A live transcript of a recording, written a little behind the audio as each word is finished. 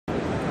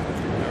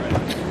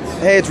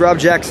Hey, it's Rob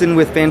Jackson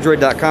with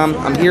Phandroid.com.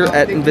 I'm here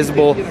at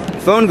Invisible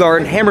Phone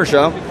Guard Hammer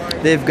Show.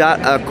 They've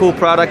got a cool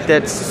product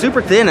that's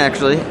super thin,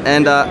 actually,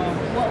 and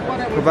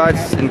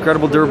provides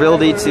incredible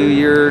durability to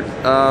your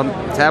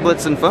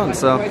tablets and phones.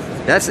 So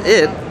that's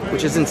it,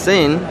 which is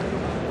insane.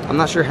 I'm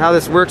not sure how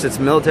this works. It's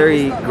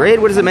military grade.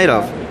 What is it made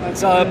of?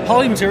 It's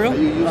poly material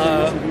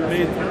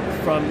made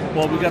from,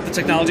 well, we got the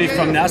technology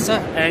from NASA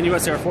and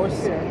U.S. Air Force.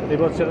 They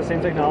both share the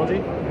same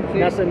technology.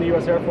 NASA and the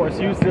U.S. Air Force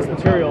use this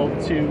material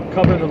to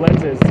cover the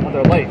lenses of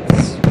their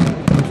lights.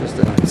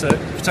 Interesting. So it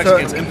protects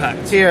against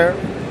impact. Here,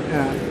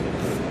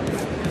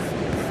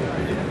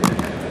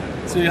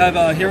 So you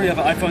have here we have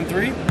an iPhone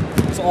 3.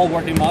 It's all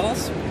working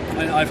models.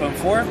 And iPhone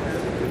 4.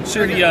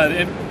 Show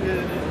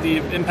the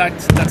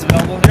impact that's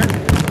available here.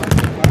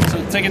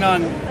 So taking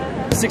on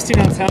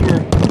 16-ounce hammer.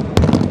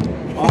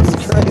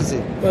 That's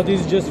crazy. but this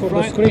is just for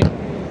the Front screen.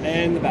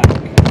 and the back.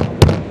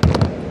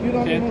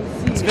 Okay.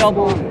 It's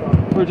available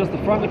for just the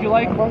front if you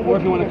like, or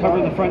if you want to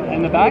cover the front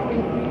and the back.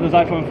 Those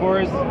iPhone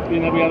 4s, you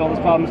know, we had all those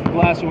problems with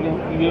glass, you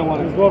don't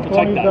want to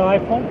protect that. The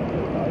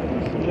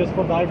iPhone? Just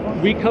for the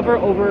iPhone? We cover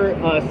over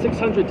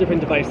 600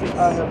 different devices.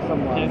 I have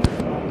some. Okay.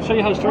 Show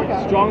you how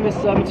strong this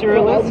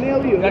material is.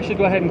 You actually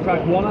go ahead and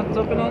crack walnuts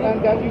open on it.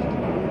 And you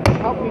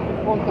help me to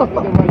contact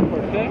the right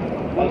person. Okay.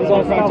 Is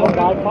that cracked covered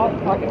open. iPod?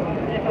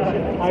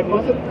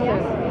 iPod?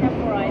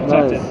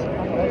 Protect Nice. it.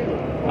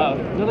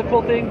 Another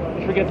cool thing,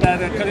 if you get that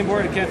cutting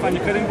board and can't find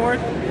your cutting board,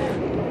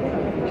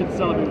 you can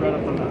celebrate right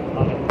up on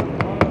it.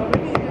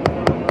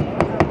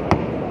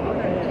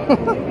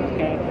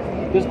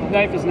 Okay. This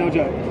knife is no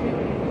joke.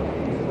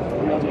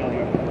 Real deal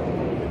here.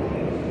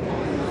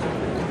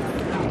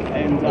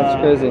 And That's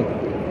crazy.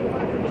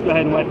 let's go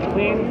ahead and wipe it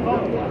clean.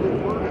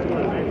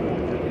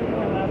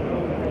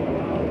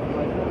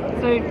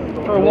 See,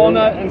 for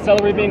walnut and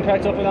celery being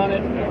cracked open on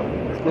it,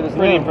 It's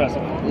pretty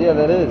impressive. Yeah,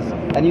 that is.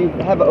 And you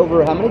have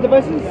over how many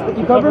devices that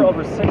you We cover?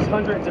 over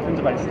 600 different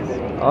devices.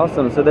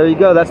 Awesome. So there you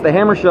go. That's the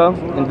Hammer Show,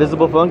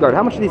 Invisible Phone Guard.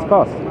 How much do these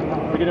cost?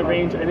 We're going to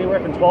range anywhere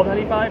from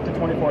 $12.95 to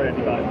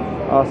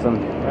 $24.95. Awesome.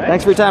 Right.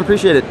 Thanks for your time.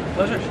 Appreciate it.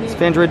 Pleasure. It's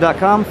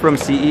Phandroid.com from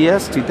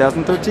CES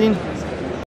 2013.